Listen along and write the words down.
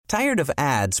Tired of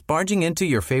ads barging into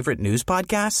your favorite news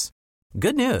podcasts?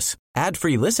 Good news.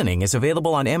 Ad-free listening is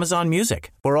available on Amazon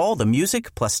Music for all the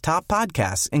music plus top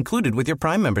podcasts included with your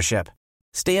Prime membership.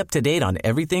 Stay up to date on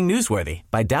everything newsworthy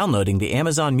by downloading the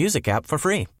Amazon Music app for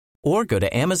free or go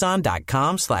to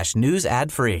amazon.com/news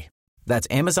ad free. That's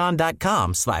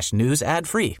amazon.com/news ad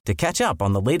free to catch up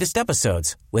on the latest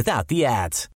episodes without the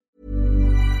ads.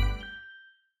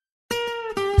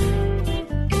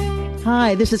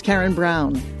 Hi, this is Karen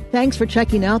Brown. Thanks for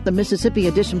checking out the Mississippi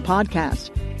Edition podcast.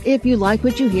 If you like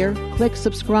what you hear, click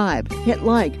subscribe, hit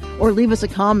like, or leave us a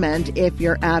comment if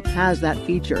your app has that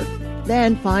feature.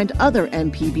 Then find other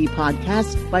MPB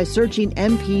podcasts by searching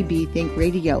MPB Think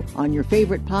Radio on your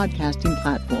favorite podcasting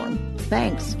platform.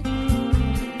 Thanks.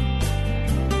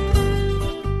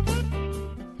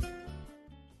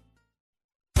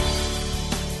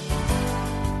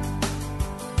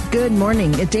 Good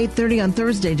morning. It's 8:30 on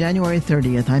Thursday, January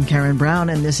 30th. I'm Karen Brown,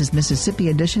 and this is Mississippi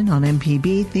Edition on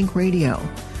MPB Think Radio.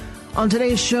 On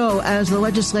today's show, as the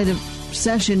legislative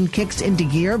session kicks into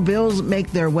gear, bills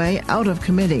make their way out of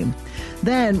committee.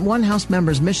 Then, one House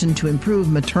member's mission to improve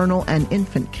maternal and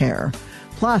infant care.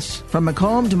 Plus, from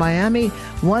Macomb to Miami,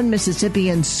 one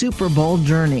Mississippian Super Bowl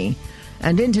journey.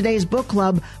 And in today's book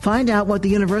club, find out what the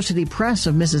University Press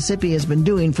of Mississippi has been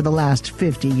doing for the last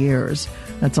 50 years.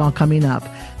 That's all coming up.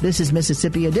 This is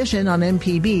Mississippi Edition on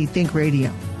MPB Think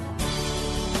Radio.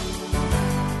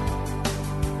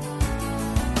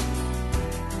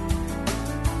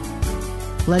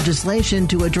 Legislation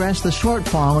to address the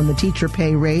shortfall in the teacher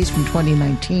pay raise from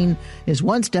 2019 is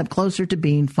one step closer to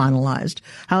being finalized.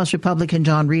 House Republican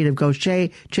John Reed of Gaucher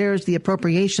chairs the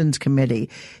Appropriations Committee.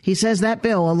 He says that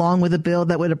bill, along with a bill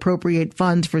that would appropriate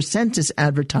funds for census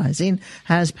advertising,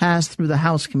 has passed through the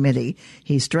House committee.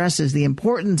 He stresses the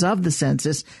importance of the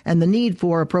census and the need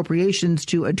for appropriations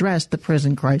to address the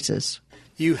prison crisis.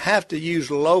 You have to use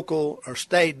local or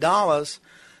state dollars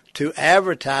to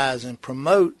advertise and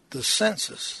promote the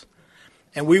census.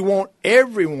 And we want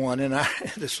everyone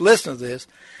that's listening to this,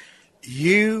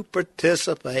 you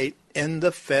participate in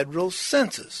the federal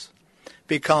census.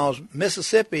 Because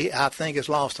Mississippi, I think, has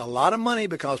lost a lot of money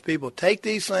because people take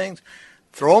these things,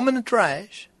 throw them in the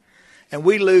trash, and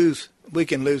we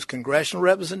can lose congressional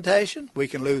representation, we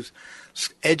can lose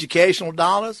educational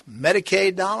dollars,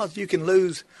 Medicaid dollars, you can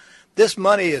lose. This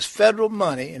money is federal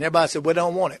money, and everybody said, we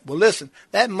don't want it. Well, listen,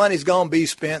 that money's going to be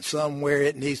spent somewhere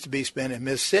it needs to be spent in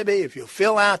Mississippi. If you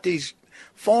fill out these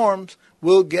forms,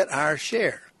 we'll get our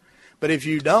share. But if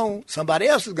you don't, somebody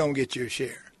else is going to get your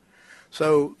share.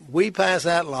 So we passed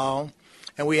that law,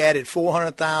 and we added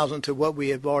 $400,000 to what we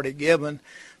have already given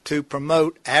to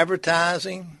promote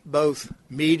advertising, both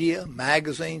media,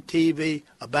 magazine, TV,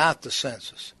 about the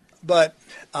census. But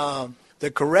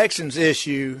the corrections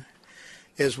issue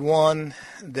is one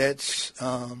that's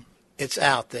it's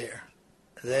out there.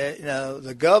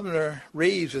 The Governor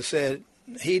Reeves has said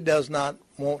he does not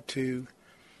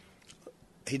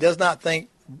think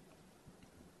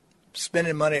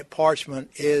spending money at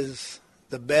Parchment is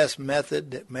the best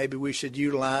method, that maybe we should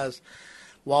utilize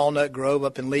Walnut Grove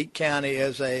up in Leake County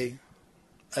as a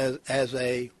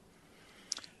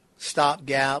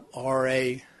stopgap or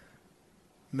a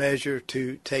measure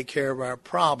to take care of our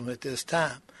problem at this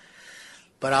time.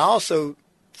 But I also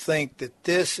think that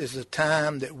this is a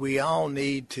time that we all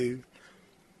need to,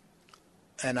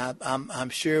 and I'm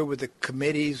sure with the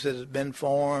committees that have been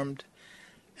formed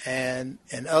and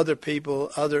other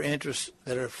people, other interests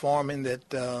that are forming,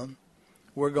 that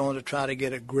we're going to try to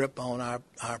get a grip on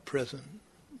our prison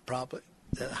properly.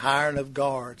 The hiring of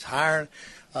guards, where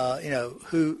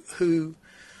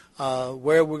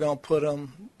we're going to put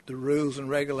them, the rules and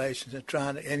regulations, and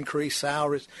trying to increase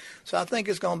salaries. So I think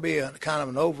it's going to be a kind of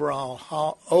an overhaul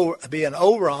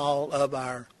of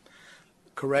our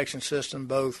correction system,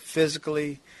 both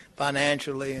physically,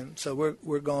 financially, and so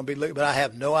we're going to be looking. But I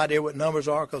have no idea what numbers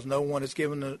are because no one has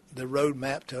given the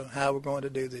roadmap to how we're going to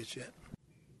do this yet.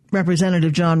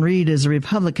 Representative John Reed is a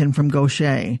Republican from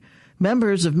Gaucher.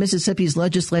 Members of Mississippi's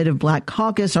Legislative Black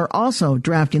Caucus are also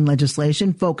drafting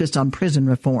legislation focused on prison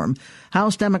reform.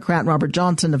 House Democrat Robert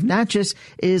Johnson of Natchez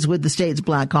is with the state's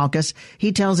Black Caucus.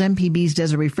 He tells MPB's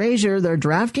Desiree Frazier they're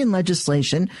drafting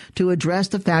legislation to address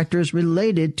the factors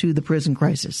related to the prison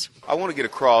crisis. I want to get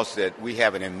across that we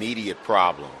have an immediate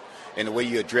problem, and the way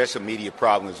you address immediate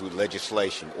problems with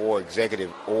legislation or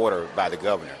executive order by the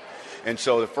governor. And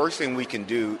so the first thing we can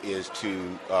do is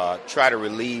to try to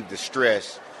relieve the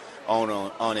stress on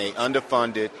a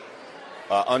underfunded,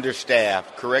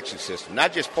 understaffed correction system,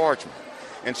 not just Parchment.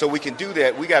 And so we can do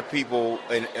that. We got people,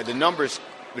 and the numbers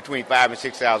between 5,000 and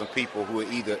 6,000 people who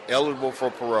are either eligible for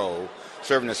parole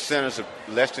serving a sentence of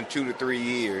less than 2 to 3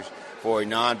 years for a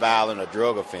nonviolent or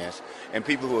drug offense, and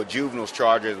people who are juveniles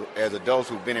charged as adults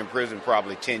who've been in prison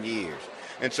probably 10 years.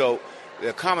 And so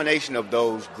the combination of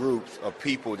those groups of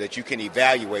people that you can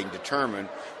evaluate and determine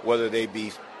whether they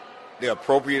could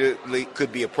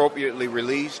be appropriately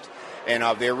released and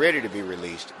they're ready to be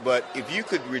released. But if you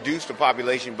could reduce the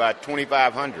population by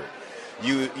 2,500,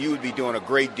 you would be doing a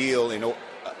great deal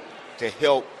to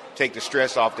help take the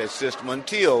stress off that system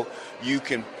until you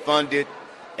can fund it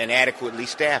and adequately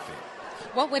staff it.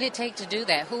 What would it take to do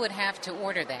that? Who would have to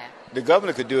order that? The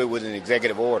governor could do it with an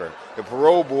executive order. The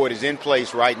parole board is in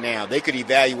place right now. They could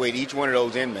evaluate each one of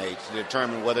those inmates to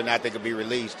determine whether or not they could be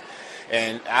released.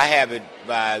 And I have it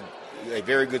by a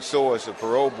very good source, a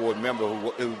parole board member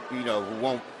who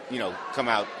won't come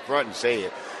out front and say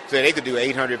it. So they could do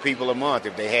 800 people a month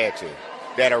if they had to,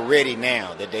 that are ready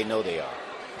now, that they know they are.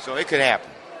 So it could happen.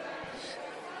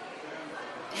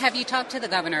 Have you talked to the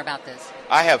governor about this?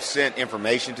 I have sent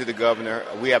information to the governor.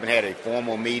 We haven't had a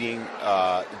formal meeting.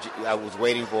 I was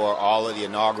waiting for all of the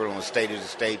inaugural and state of the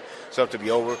state stuff to be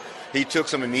over. He took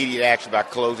some immediate action by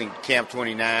closing Camp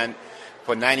 29.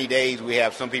 For 90 days, we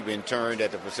have some people interned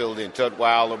at the facility in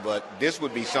Tutwiler, but this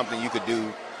would be something you could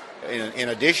do in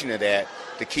addition to that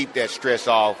to keep that stress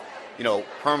off,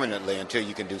 permanently until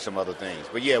you can do some other things.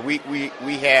 But yeah, we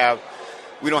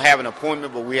don't have an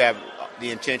appointment, but we have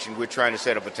the intention. We're trying to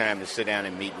set up a time to sit down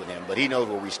and meet with him, but he knows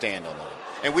where we stand on that.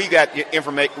 And we got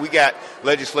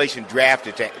legislation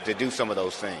drafted to do some of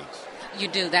those things. You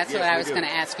do? That's what I was going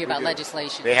to ask you about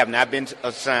legislation. They have not been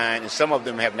assigned, and some of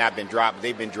them have not been dropped.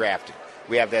 They've been drafted.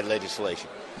 We have that legislation.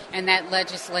 And that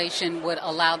legislation would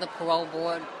allow the parole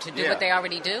board to do what they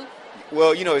already do?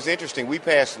 Well, it's interesting. We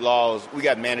passed laws. We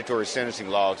got mandatory sentencing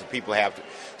laws that people have to.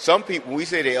 Some people, when we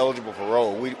say they're eligible for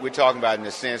parole, we're talking about in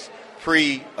a sense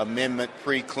pre-amendment,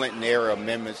 pre-Clinton era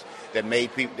amendments that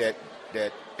made people that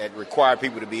required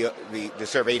people to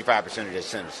serve 85% of their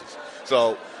sentences.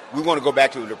 So we want to go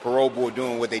back to the parole board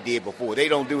doing what they did before. They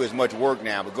don't do as much work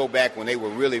now, but go back when they were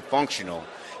really functional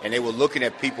and they were looking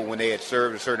at people when they had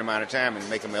served a certain amount of time and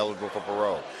make them eligible for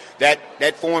parole. That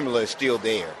formula is still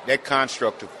there. That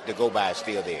construct to go by is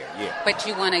still there, yeah. But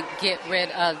you want to get rid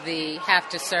of the have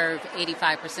to serve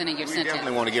 85% of your sentence? We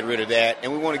definitely want to get rid of that,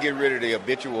 and we want to get rid of the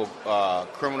habitual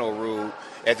criminal rule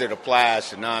as it applies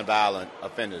to nonviolent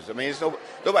offenders. I mean,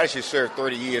 nobody should serve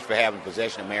 30 years for having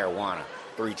possession of marijuana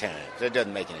 3 times. That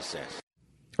doesn't make any sense.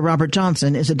 Robert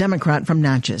Johnson is a Democrat from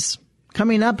Natchez.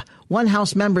 Coming up, one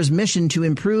House member's mission to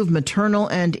improve maternal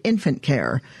and infant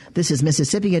care. This is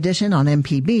Mississippi Edition on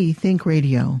MPB Think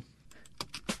Radio.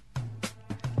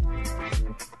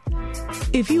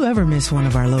 If you ever miss one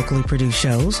of our locally produced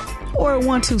shows or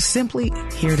want to simply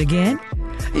hear it again,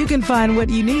 you can find what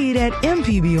you need at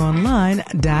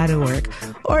mpbonline.org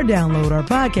or download our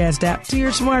podcast app to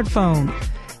your smartphone.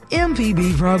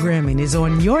 MPB programming is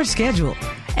on your schedule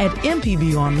at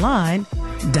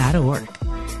mpbonline.org.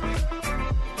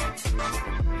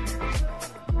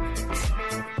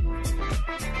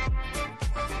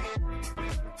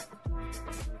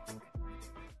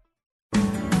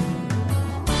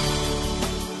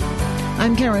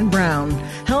 I'm Karen Brown.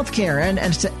 Healthcare and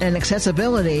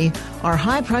accessibility are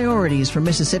high priorities for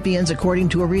Mississippians, according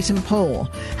to a recent poll.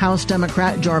 House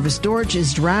Democrat Jarvis Dortch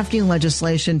is drafting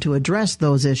legislation to address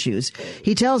those issues.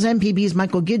 He tells MPB's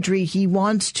Michael Guidry he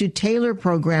wants to tailor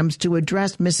programs to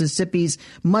address Mississippi's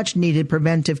much-needed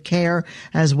preventive care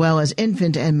as well as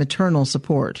infant and maternal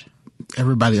support.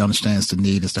 Everybody understands the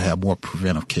need is to have more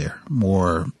preventive care,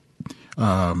 more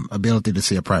ability to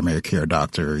see a primary care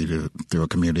doctor either through a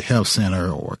community health center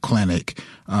or a clinic,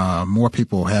 more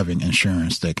people having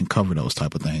insurance that can cover those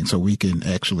type of things. So we can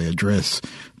actually address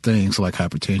things like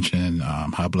hypertension,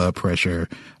 high blood pressure,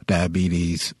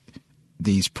 diabetes,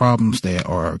 these problems that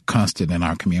are constant in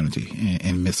our community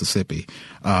in Mississippi.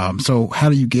 So how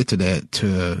do you get to that,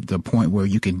 to the point where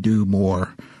you can do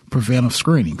more preventive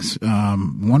screenings?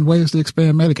 One way is to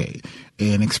expand Medicaid,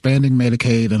 and expanding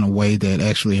Medicaid in a way that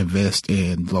actually invests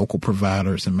in local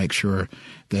providers and make sure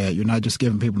that you're not just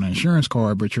giving people an insurance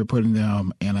card, but you're putting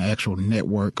them in an actual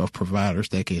network of providers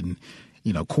that can,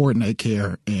 coordinate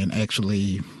care and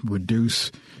actually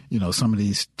reduce, some of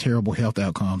these terrible health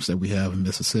outcomes that we have in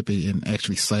Mississippi and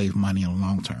actually save money in the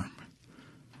long term.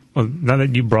 Well, now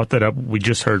that you brought that up, we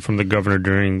just heard from the governor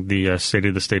during the State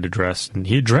of the State address, and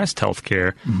he addressed health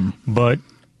care, but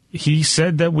he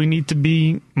said that we need to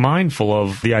be mindful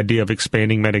of the idea of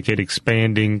expanding Medicaid,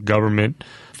 expanding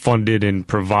government-funded and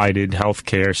provided health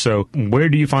care. So where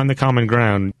do you find the common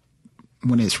ground?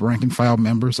 When it's rank and file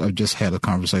members, I've just had a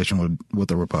conversation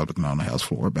with a Republican on the House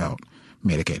floor about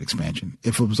Medicaid expansion.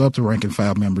 If it was up to rank and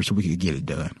file members, we could get it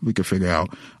done. We could figure out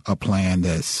a plan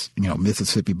that's,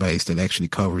 Mississippi based that actually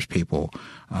covers people,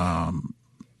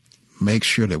 make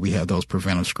sure that we have those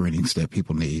preventive screenings that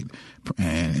people need,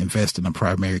 and invest in a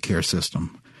primary care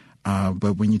system.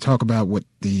 But when you talk about what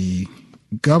the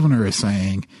governor is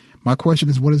saying, my question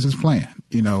is, what is his plan?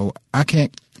 I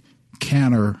can't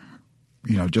counter,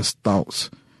 just thoughts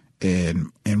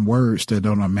and words that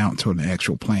don't amount to an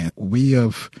actual plan.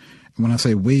 When I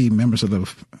say we, members of the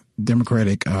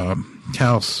Democratic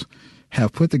House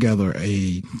have put together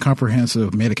a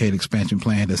comprehensive Medicaid expansion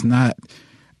plan that's not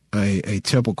a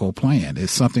typical plan.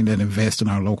 It's something that invests in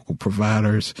our local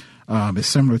providers. It's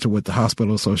similar to what the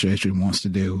Hospital Association wants to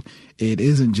do. It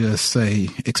isn't just, say,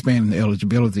 expanding the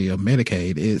eligibility of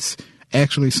Medicaid. It's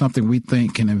actually something we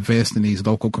think can invest in these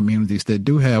local communities that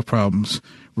do have problems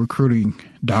recruiting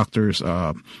doctors,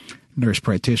 nurse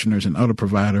practitioners, and other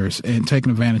providers, and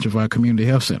taking advantage of our community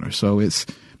health centers. So it's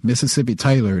Mississippi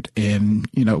tailored, and,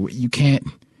 you can't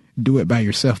do it by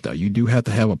yourself, though. You do have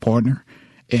to have a partner.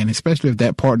 And especially if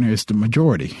that partner is the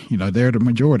majority, they're the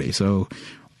majority. So,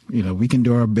 we can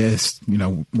do our best.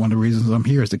 One of the reasons I'm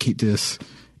here is to keep this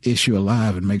issue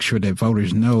alive and make sure that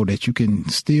voters know that you can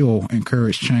still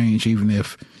encourage change, even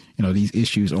if, these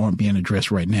issues aren't being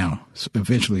addressed right now. So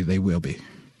eventually they will be.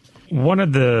 One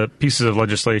of the pieces of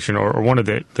legislation, or one of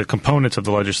the components of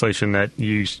the legislation that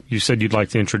you said you'd like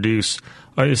to introduce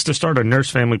is to start a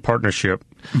nurse-family partnership.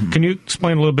 Mm-hmm. Can you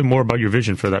explain a little bit more about your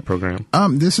vision for that program?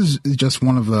 This is just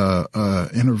one of the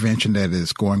intervention that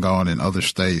is going on in other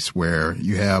states where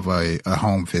you have a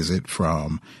home visit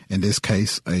from, in this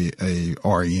case, a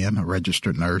RN, a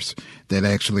registered nurse, that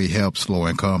actually helps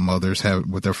low-income mothers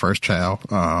with their first child.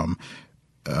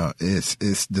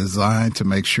 It's designed to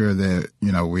make sure that,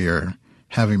 we are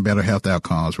having better health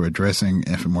outcomes. We're addressing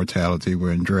infant mortality.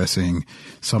 We're addressing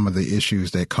some of the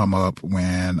issues that come up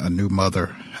when a new mother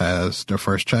has their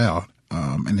first child,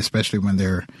 and especially when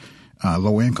they're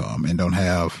low income and don't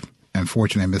have,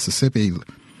 unfortunately, in Mississippi,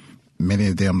 many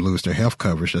of them lose their health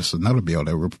coverage. That's another bill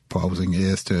that we're proposing,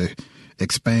 is to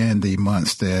expand the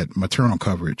months that maternal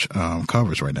coverage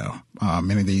covers right now.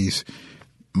 Many of these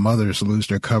mothers lose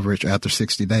their coverage after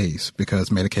 60 days because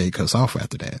Medicaid cuts off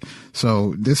after that.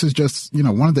 So this is just,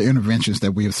 one of the interventions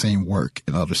that we have seen work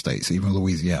in other states. Even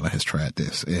Louisiana has tried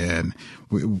this. And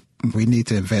we need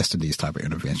to invest in these type of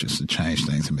interventions to change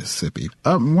things in Mississippi.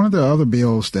 One of the other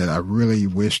bills that I really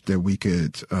wish that we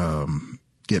could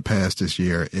get passed this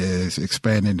year is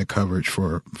expanding the coverage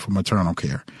for maternal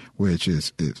care, which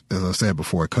is, as I said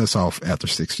before, it cuts off after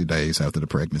 60 days after the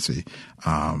pregnancy.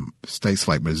 States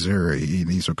like Missouri,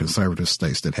 these are conservative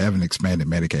states that haven't expanded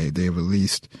Medicaid. They've at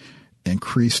least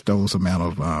increased those amount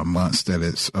of months that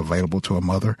it's available to a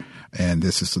mother. And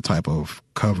this is the type of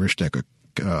coverage that could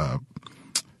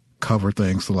cover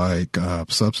things like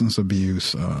substance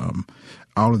abuse,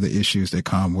 all of the issues that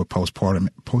come with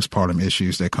postpartum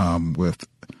issues that come with,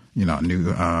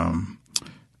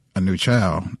 a new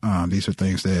child. These are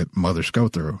things that mothers go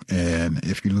through. And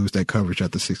if you lose that coverage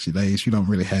after 60 days, you don't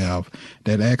really have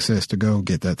that access to go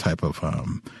get that type of,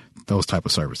 those type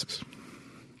of services.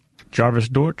 Jarvis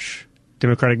Dortch,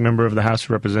 Democratic member of the House of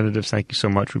Representatives, thank you so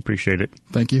much. We appreciate it.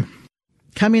 Thank you.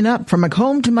 Coming up, from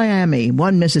Macomb to Miami,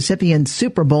 one Mississippian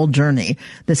Super Bowl journey.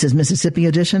 This is Mississippi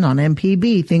Edition on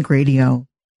MPB Think Radio.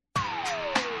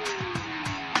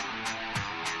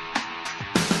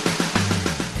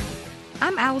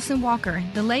 I'm Allison Walker,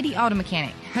 the Lady Auto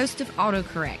Mechanic, host of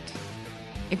AutoCorrect.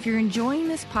 If you're enjoying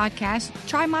this podcast,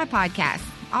 try my podcast,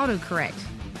 AutoCorrect.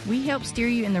 We help steer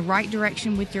you in the right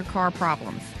direction with your car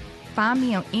problems. Find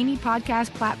me on any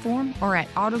podcast platform or at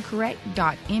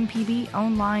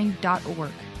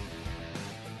autocorrect.mpbonline.org.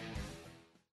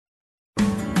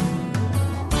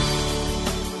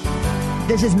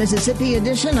 This is Mississippi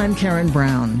Edition. I'm Karen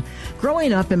Brown.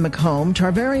 Growing up in Macomb,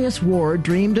 Tarvarius Ward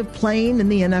dreamed of playing in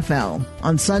the NFL.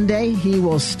 On Sunday, he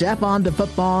will step onto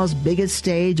football's biggest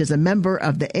stage as a member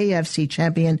of the AFC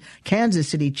champion Kansas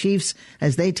City Chiefs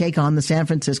as they take on the San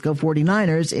Francisco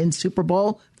 49ers in Super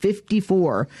Bowl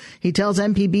 54. He tells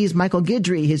MPB's Michael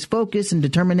Guidry his focus and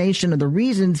determination are the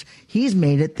reasons he's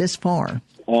made it this far.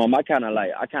 I kind of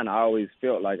always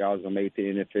felt like I was going to make it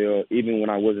to the NFL, even when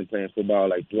I wasn't playing football,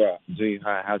 like throughout junior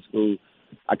high, high school.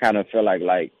 I kind of felt like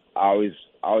I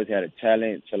always had a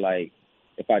talent to, like,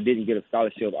 if I didn't get a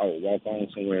scholarship, I would walk on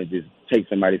somewhere and just take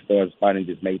somebody's starting spot and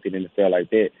just make it to the NFL like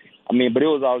that. I mean, but it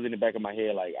was always in the back of my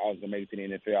head, like, I was going to make it to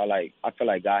the NFL. I feel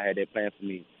like God had that plan for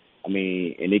me. I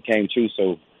mean, and it came true,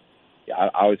 so yeah, I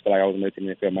always feel like I was going to make it to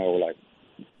the NFL my whole life.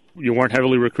 You weren't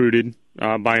heavily recruited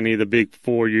by any of the big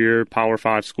 4-year Power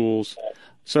 5 schools.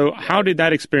 So how did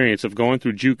that experience of going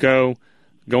through JUCO,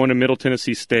 going to Middle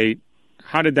Tennessee State,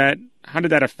 how did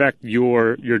that affect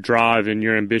your drive and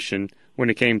your ambition when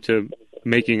it came to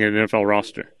making an NFL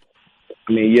roster?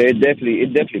 I mean, yeah, it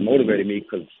definitely motivated me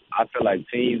because I feel like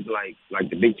teams like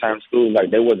the big time schools, like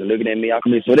they wasn't looking at me. I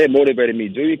mean, so that motivated me.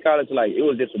 Junior college, like it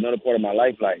was just another part of my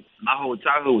life. Like my whole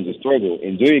childhood was a struggle,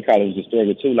 and junior college was a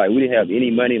struggle too. Like we didn't have any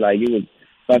money. Like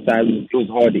sometimes it was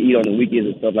hard to eat on the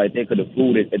weekends and stuff like that because the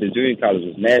food at the junior college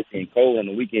was nasty and cold on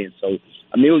the weekends. So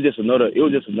I mean, it was just another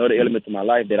element to my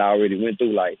life that I already went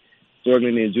through. Like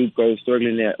struggling in JUCO,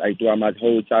 struggling like throughout my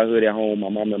whole childhood at home, my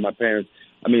mom and my parents.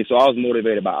 I mean, so I was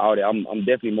motivated by all that. I'm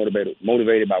definitely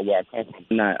motivated by where I come from.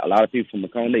 Not a lot of people from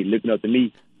Macomb, they looking up to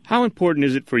me. How important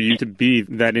is it for you to be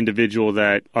that individual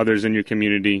that others in your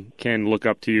community can look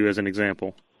up to you as an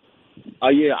example?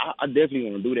 Yeah, I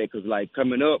definitely want to do that because, like,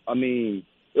 coming up, I mean,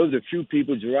 there was a few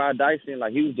people. Gerard Dyson,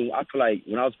 like, he was doing. I feel like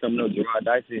when I was coming up, Gerard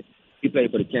Dyson, he played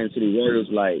for the Kansas City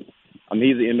Royals. Like, I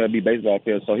mean, he's an MLB baseball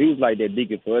player, so he was like that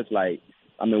deacon for us. Like,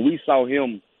 I mean, we saw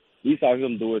him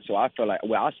do it, so I felt like,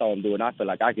 I saw him do it, and I feel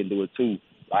like I can do it too.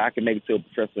 Like I can make it to a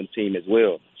professional team as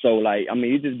well. So like, I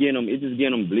mean, it's just getting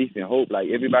them belief and hope. Like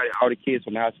everybody, all the kids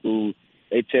from high school,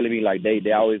 they telling me like they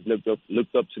always looked up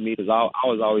to me because I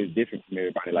was always different from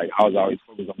everybody. Like I was always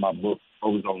focused on my book,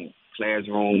 focused on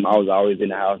classroom. I was always in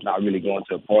the house, not really going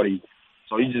to a party.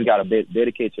 So you just gotta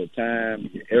dedicate your time,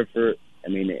 your effort. I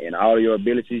mean, and all of your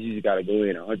abilities. You just gotta go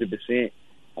in 100%.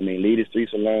 I mean, leave the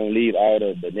streets alone, leave all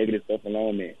the negative stuff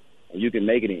alone, man. And you can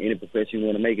make it in any profession you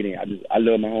want to make it in. I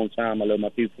love my hometown. I love my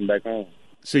people from back home.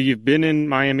 So you've been in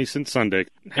Miami since Sunday.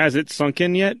 Has it sunk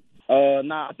in yet?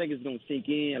 Nah, I think it's gonna sink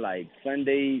in like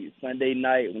Sunday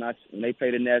night when they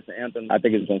play the national anthem. I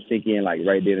think it's gonna sink in like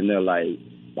right there and there. Like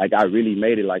I really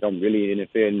made it. Like I'm really in the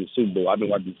NFL in the Super Bowl. I've been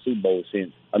watching the Super Bowl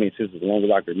since as long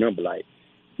as I can remember. Like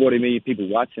 40 million people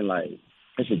watching. Like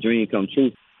it's a dream come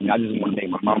true. And I just want to make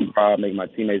my mom proud, make my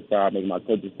teammates proud, make my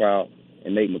coaches proud,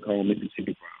 and make Macomb,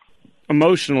 Mississippi proud.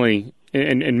 Emotionally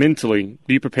and mentally,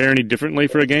 do you prepare any differently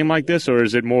for a game like this, or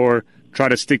is it more try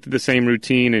to stick to the same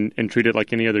routine and treat it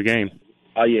like any other game?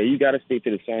 Oh, yeah, you got to stick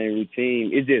to the same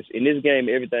routine. It's just, in this game,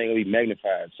 everything will be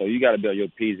magnified. So you got to be on your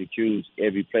P's and Q's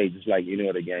every play, just like any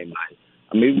other game.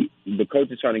 I mean, the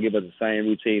coach is trying to give us the same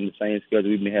routine, the same schedule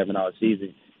we've been having all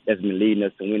season that's been leading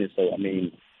us to winning. So, I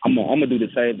mean, I'm gonna do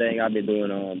the same thing I've been doing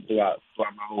throughout my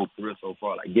whole career so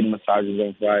far, like getting massages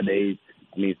on Fridays.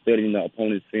 I mean, studying the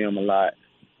opponent's film a lot,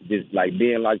 just like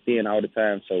being locked in all the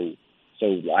time. So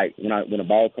like when the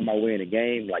ball come my way in a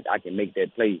game, like I can make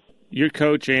that play. Your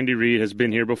coach Andy Reid has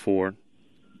been here before.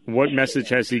 What message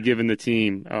has he given the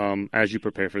team as you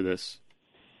prepare for this?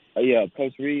 Yeah,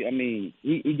 Coach Reid. I mean,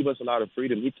 he give us a lot of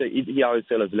freedom. He always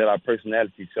tell us let our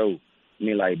personality show. I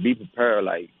mean, like be prepared.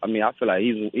 Like I mean, I feel like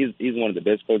he's one of the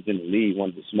best coaches in the league, one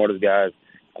of the smartest guys.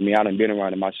 I mean, I done been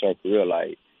around in my short career.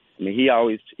 Like, I mean, he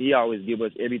always give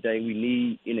us everything we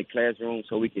need in the classroom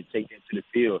so we can take that to the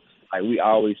field. Like we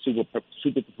always super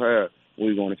prepared when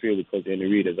we go on the field with Coach Andy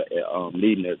Reid as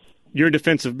leading us. You're a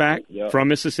defensive back from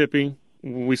Mississippi.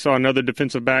 We saw another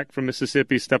defensive back from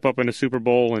Mississippi step up in the Super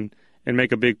Bowl and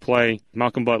make a big play,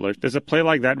 Malcolm Butler. Does a play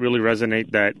like that really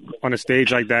resonate that on a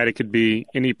stage like that it could be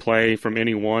any play from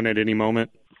anyone at any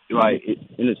moment? Like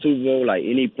in the Super Bowl, like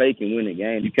any play can win a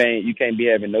game. You can't be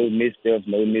having no missteps,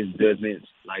 no misjudgments,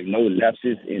 like no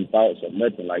lapses in thoughts or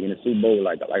nothing. Like in the Super Bowl,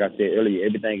 like I said earlier,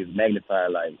 everything is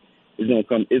magnified. Like it's gonna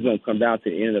come down to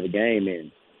the end of the game,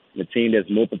 and the team that's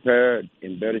more prepared,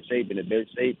 in better shape, and the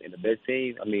best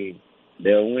team, I mean,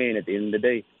 they'll win at the end of the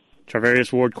day.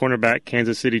 Travarius Ward, cornerback,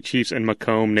 Kansas City Chiefs and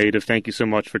Macomb native. Thank you so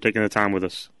much for taking the time with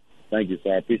us. Thank you,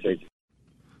 sir. I appreciate you.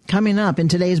 Coming up in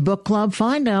today's book club,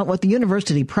 find out what the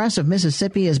University Press of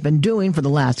Mississippi has been doing for the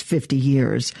last 50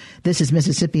 years. This is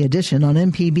Mississippi Edition on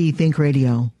MPB Think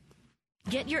Radio.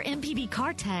 Get your MPB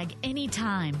car tag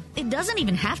anytime. It doesn't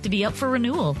even have to be up for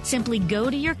renewal. Simply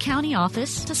go to your county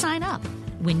office to sign up.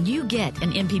 When you get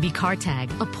an MPB car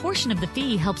tag, a portion of the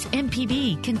fee helps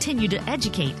MPB continue to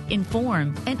educate,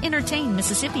 inform, and entertain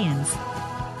Mississippians.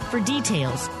 For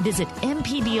details, visit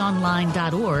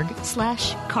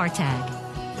mpbonline.org/car tag.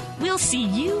 We'll see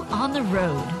you on the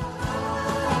road.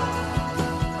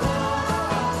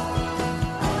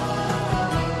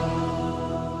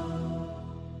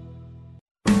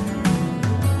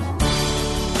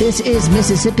 This is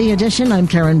Mississippi Edition. I'm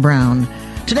Karen Brown.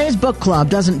 Today's book club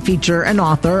doesn't feature an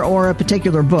author or a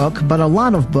particular book, but a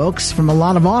lot of books from a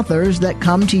lot of authors that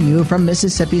come to you from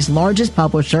Mississippi's largest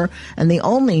publisher and the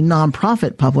only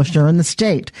nonprofit publisher in the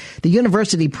state. The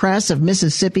University Press of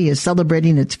Mississippi is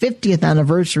celebrating its 50th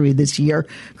anniversary this year.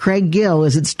 Craig Gill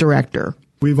is its director.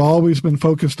 We've always been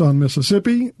focused on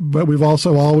Mississippi, but we've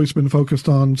also always been focused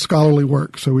on scholarly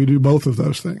work. So we do both of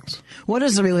those things. What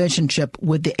is the relationship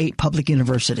with the 8 public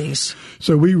universities?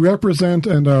 So we represent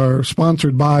and are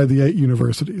sponsored by the 8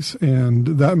 universities.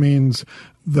 And that means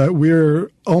that we're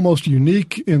almost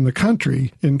unique in the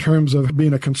country in terms of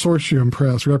being a consortium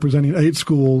press representing 8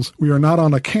 schools. We are not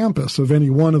on a campus of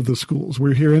any one of the schools.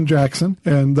 We're here in Jackson,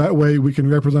 and that way we can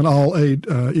represent all 8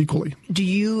 equally. Do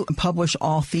you publish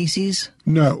all theses?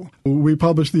 No. We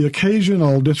publish the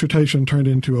occasional dissertation turned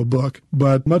into a book,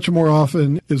 but much more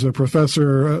often is a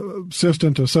professor,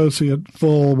 assistant, associate,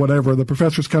 full, whatever. The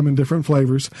professors come in different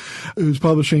flavors, who's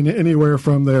publishing anywhere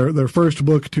from their first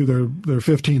book to their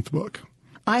 15th book.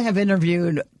 I have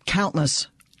interviewed countless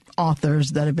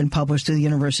authors that have been published through the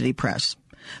university press.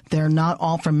 They're not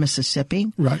all from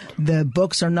Mississippi. Right. The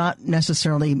books are not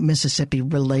necessarily Mississippi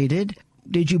related.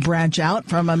 Did you branch out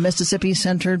from a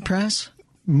Mississippi-centered press?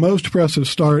 Most presses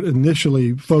start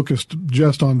initially focused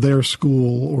just on their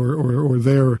school or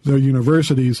their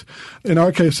universities. In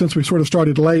our case, since we sort of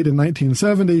started late in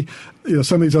 1970,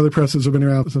 some of these other presses have been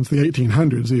around since the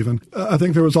 1800s even. I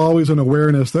think there was always an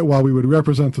awareness that while we would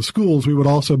represent the schools, we would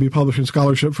also be publishing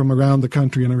scholarship from around the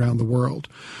country and around the world.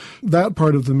 That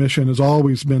part of the mission has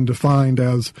always been defined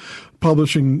as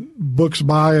publishing books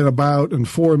by and about and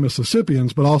for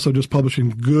Mississippians, but also just publishing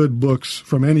good books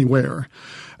from anywhere.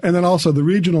 And then also the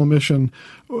regional mission,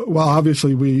 well,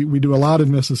 obviously we do a lot in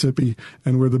Mississippi,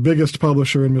 and we're the biggest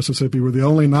publisher in Mississippi. We're the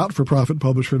only not-for-profit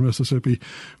publisher in Mississippi.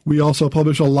 We also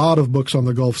publish a lot of books on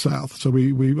the Gulf South. So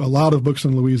we a lot of books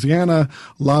in Louisiana,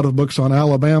 a lot of books on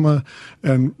Alabama,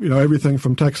 and everything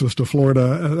from Texas to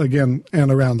Florida, again,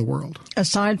 and around the world.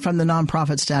 Aside from the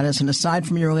nonprofit status and aside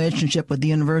from your relationship with the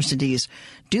universities,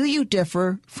 do you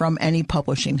differ from any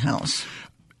publishing house?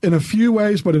 In a few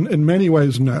ways, but in many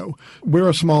ways, no. We're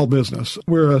a small business.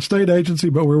 We're a state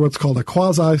agency, but we're what's called a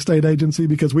quasi-state agency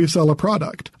because we sell a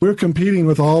product. We're competing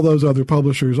with all those other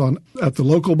publishers at the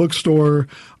local bookstore,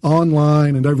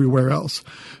 online, and everywhere else.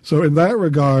 So in that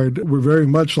regard, we're very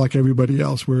much like everybody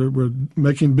else. We're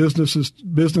making business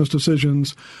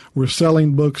decisions. We're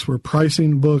selling books. We're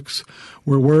pricing books.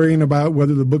 We're worrying about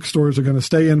whether the bookstores are going to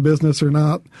stay in business or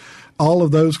not. All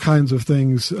of those kinds of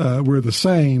things were the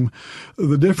same.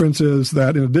 The difference is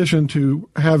that in addition to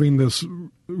having this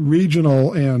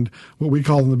regional and what we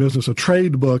call in the business a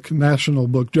trade book, national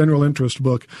book, general interest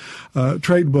book,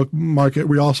 trade book market,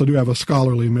 we also do have a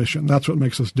scholarly mission. That's what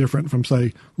makes us different from,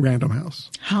 say, Random House.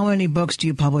 How many books do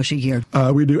you publish a year?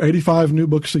 We do 85 new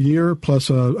books a year, plus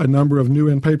a number of new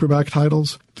and paperback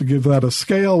titles. To give that a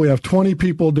scale, we have 20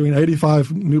 people doing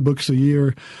 85 new books a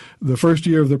year. The first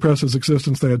year of the press's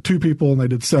existence, they had 2 people, and they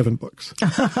did 7 books.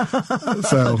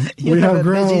 So we have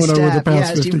grown over the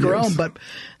past 50 years. You've grown, but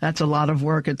that's a lot of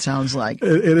work, it sounds like.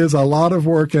 It is a lot of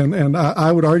work, and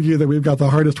I would argue that we've got the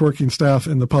hardest working staff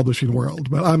in the publishing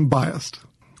world, but I'm biased.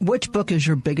 Which book is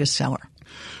your biggest seller?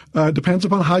 It depends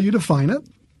upon how you define it.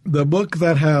 The book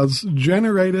that has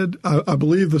generated, I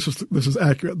believe this is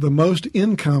accurate, the most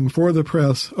income for the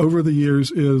press over the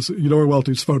years is Eudora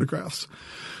Welty's Photographs,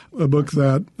 a book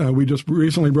that we just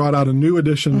recently brought out a new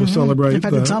edition to celebrate. In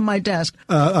fact, it's on my desk.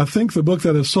 I think the book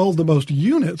that has sold the most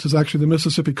units is actually the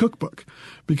Mississippi Cookbook,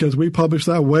 because we published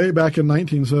that way back in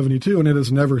 1972, and it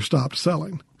has never stopped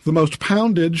selling. The most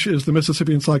poundage is the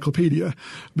Mississippi Encyclopedia,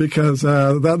 because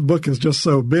that book is just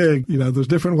so big. There's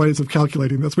different ways of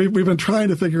calculating this. We've been trying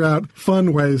to figure out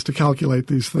fun ways to calculate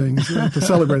these things to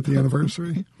celebrate the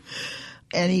anniversary.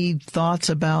 Any thoughts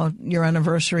about your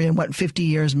anniversary and what 50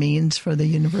 years means for the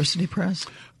university press?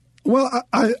 Well,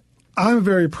 I'm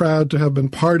very proud to have been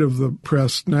part of the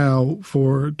press now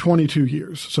for 22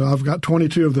 years. So I've got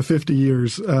 22 of the 50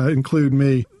 years include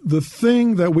me. The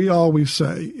thing that we always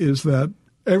say is that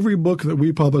every book that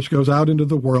we publish goes out into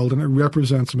the world, and it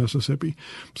represents Mississippi.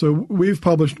 So we've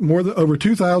published over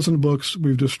 2,000 books.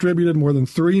 We've distributed more than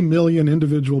 3 million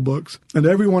individual books. And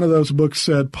every one of those books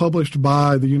said published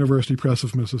by the University Press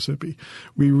of Mississippi.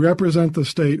 We represent the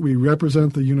state. We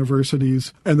represent the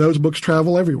universities. And those books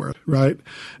travel everywhere, right?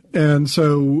 And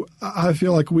so I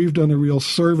feel like we've done a real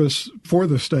service for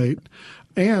the state.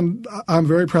 And I'm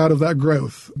very proud of that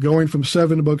growth, going from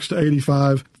 7 books to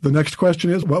 85. The next question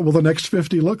is, what will the next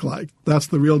 50 look like? That's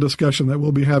the real discussion that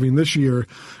we'll be having this year.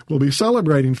 We'll be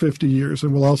celebrating 50 years,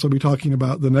 and we'll also be talking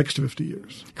about the next 50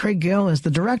 years. Craig Gill is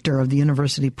the director of the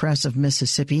University Press of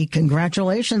Mississippi.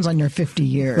 Congratulations on your 50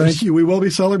 years. Thank you. We will be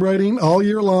celebrating all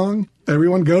year long.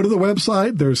 Everyone go to the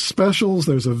website. There's specials.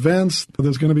 There's events.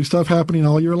 There's going to be stuff happening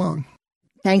all year long.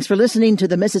 Thanks for listening to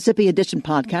the Mississippi Edition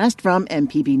podcast from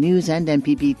MPB News and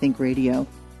MPB Think Radio.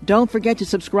 Don't forget to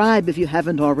subscribe if you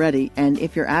haven't already, and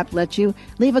if your app lets you,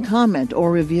 leave a comment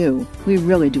or review. We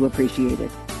really do appreciate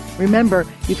it. Remember,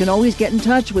 you can always get in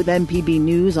touch with MPB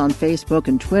News on Facebook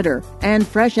and Twitter, and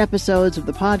fresh episodes of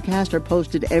the podcast are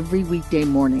posted every weekday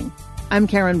morning. I'm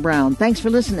Karen Brown. Thanks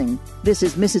for listening. This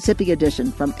is Mississippi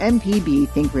Edition from MPB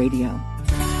Think Radio.